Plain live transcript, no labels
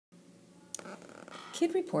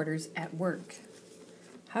Kid reporters at work.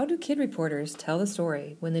 How do kid reporters tell the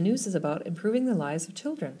story when the news is about improving the lives of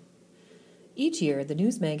children? Each year, the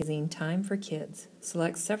news magazine Time for Kids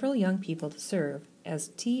selects several young people to serve as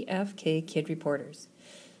TFK kid reporters.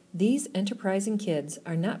 These enterprising kids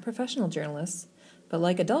are not professional journalists, but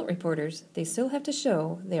like adult reporters, they still have to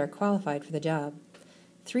show they are qualified for the job.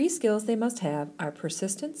 3 skills they must have are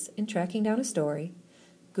persistence in tracking down a story,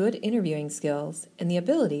 good interviewing skills, and the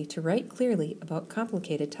ability to write clearly about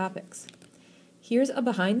complicated topics. Here's a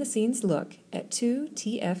behind-the-scenes look at 2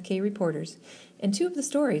 TFK reporters and 2 of the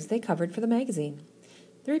stories they covered for the magazine.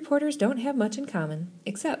 The reporters don't have much in common,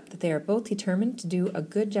 except that they are both determined to do a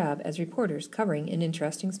good job as reporters covering an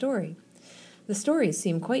interesting story. The stories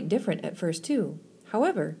seem quite different at first, too.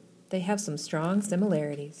 However, they have some strong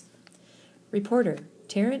similarities. Reporter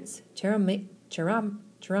Terence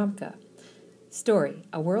Charamka. Story: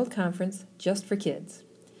 A World Conference Just for Kids.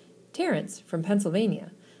 Terence, from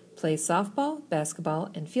Pennsylvania, plays softball, basketball,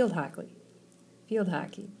 and field hockey.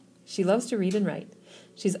 She loves to read and write.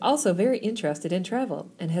 She's also very interested in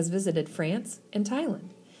travel and has visited France and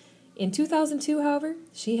Thailand. In 2002, however,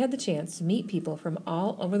 she had the chance to meet people from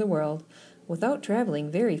all over the world without traveling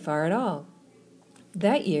very far at all.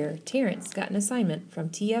 That year, Terence got an assignment from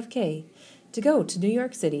TFK to go to New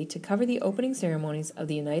York City to cover the opening ceremonies of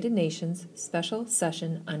the United Nations Special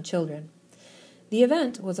Session on Children. The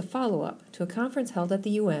event was a follow-up to a conference held at the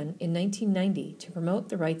UN in 1990 to promote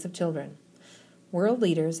the rights of children. World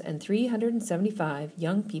leaders and 375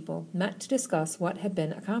 young people met to discuss what had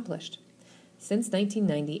been accomplished since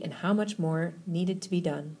 1990 and how much more needed to be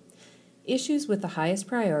done. Issues with the highest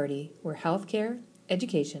priority were health care,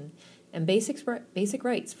 education, and basic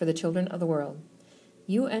rights for the children of the world.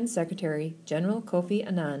 UN Secretary General Kofi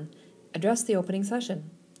Annan addressed the opening session.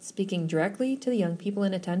 Speaking directly to the young people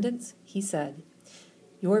in attendance, he said,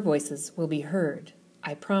 "Your voices will be heard,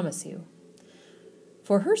 I promise you."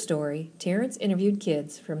 For her story, Terence interviewed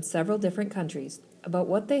kids from several different countries about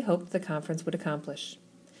what they hoped the conference would accomplish.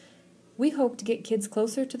 "We hope to get kids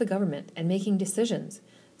closer to the government and making decisions,"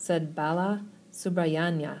 said Bala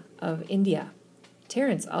Subrahmanya of India.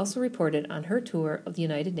 Terence also reported on her tour of the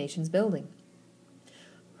United Nations building.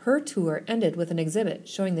 Her tour ended with an exhibit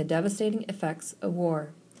showing the devastating effects of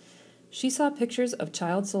war. She saw pictures of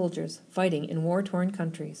child soldiers fighting in war-torn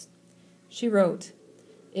countries. She wrote,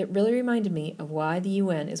 "It really reminded me of why the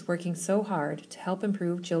UN is working so hard to help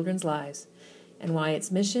improve children's lives and why its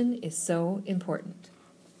mission is so important."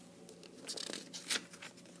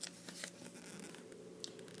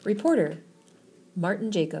 Reporter Martin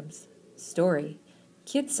Jacobs. Story: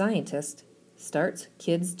 Kid scientist starts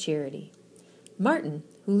kids charity. Martin,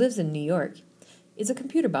 who lives in New York, is a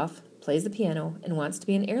computer buff, plays the piano, and wants to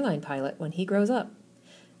be an airline pilot when he grows up.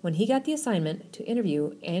 When he got the assignment to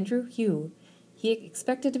interview Andrew Hugh, he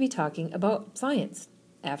expected to be talking about science.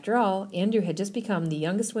 After all, Andrew had just become the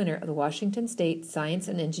youngest winner of the Washington State Science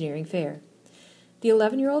and Engineering Fair. The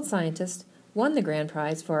 11-year-old scientist won the grand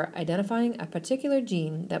prize for identifying a particular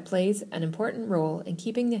gene that plays an important role in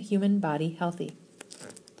keeping the human body healthy.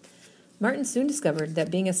 Martin soon discovered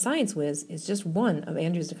that being a science whiz is just one of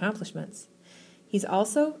Andrew's accomplishments. He's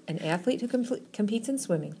also an athlete who competes in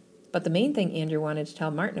swimming, but the main thing Andrew wanted to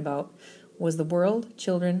tell Martin about was the World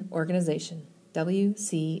Children Organization,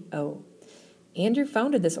 WCO. Andrew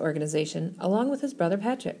founded this organization along with his brother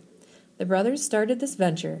Patrick. The brothers started this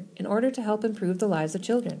venture in order to help improve the lives of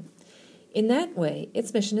children. In that way,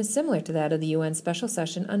 its mission is similar to that of the UN Special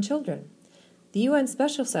Session on Children. The UN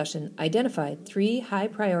Special Session identified 3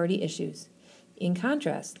 high-priority issues. In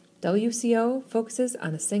contrast, WCO focuses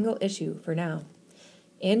on a single issue for now.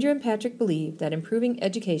 Andrew and Patrick believe that improving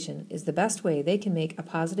education is the best way they can make a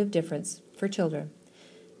positive difference for children.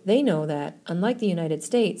 They know that, unlike the United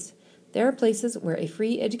States, there are places where a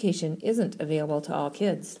free education isn't available to all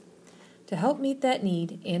kids. To help meet that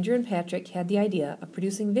need, Andrew and Patrick had the idea of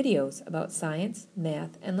producing videos about science,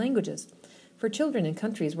 math, and languages for children in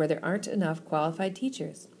countries where there aren't enough qualified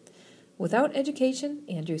teachers. Without education,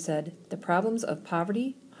 Andrew said, the problems of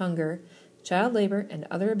poverty, hunger, child labor, and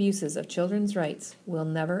other abuses of children's rights will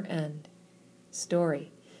never end.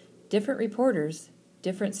 Story: Different reporters,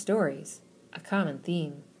 different stories, a common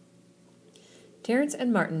theme. Terence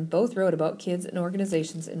and Martin both wrote about kids and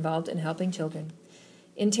organizations involved in helping children.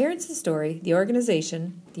 In Terence's story, the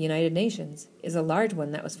organization, the United Nations, is a large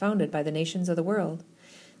one that was founded by the nations of the world.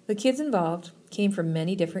 The kids involved came from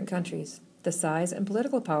many different countries. The size and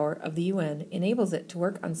political power of the UN enables it to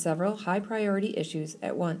work on several high-priority issues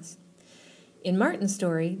at once. In Martin's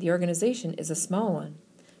story, the organization is a small one,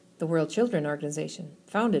 the World Children Organization,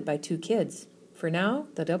 founded by 2 kids. For now,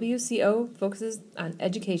 the WCO focuses on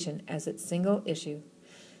education as its single issue.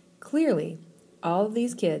 Clearly, all of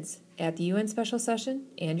these kids at the UN Special Session,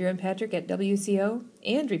 Andrew and Patrick at WCO,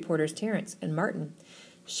 and reporters Terrence and Martin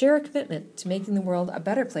share a commitment to making the world a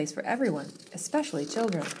better place for everyone, especially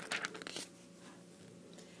children.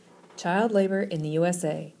 Child labor in the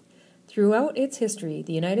USA. Throughout its history,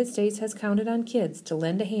 the United States has counted on kids to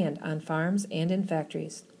lend a hand on farms and in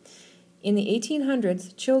factories. In the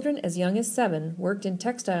 1800s, children as young as 7 worked in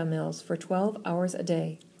textile mills for 12 hours a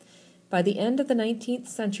day. By the end of the 19th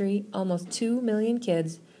century, almost 2 million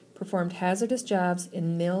kids performed hazardous jobs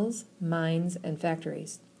in mills, mines, and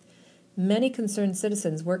factories. Many concerned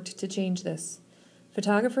citizens worked to change this.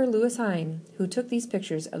 Photographer Lewis Hine, who took these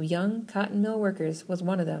pictures of young cotton mill workers, was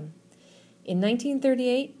one of them. In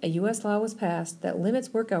 1938, a U.S. law was passed that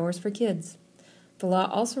limits work hours for kids. The law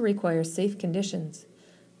also requires safe conditions.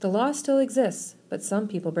 The law still exists, but some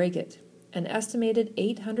people break it. An estimated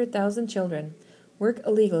 800,000 children work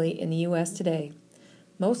illegally in the U.S. today.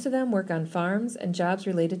 Most of them work on farms and jobs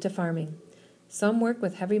related to farming. Some work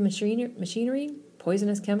with heavy machinery,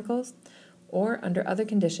 poisonous chemicals, or under other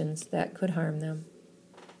conditions that could harm them.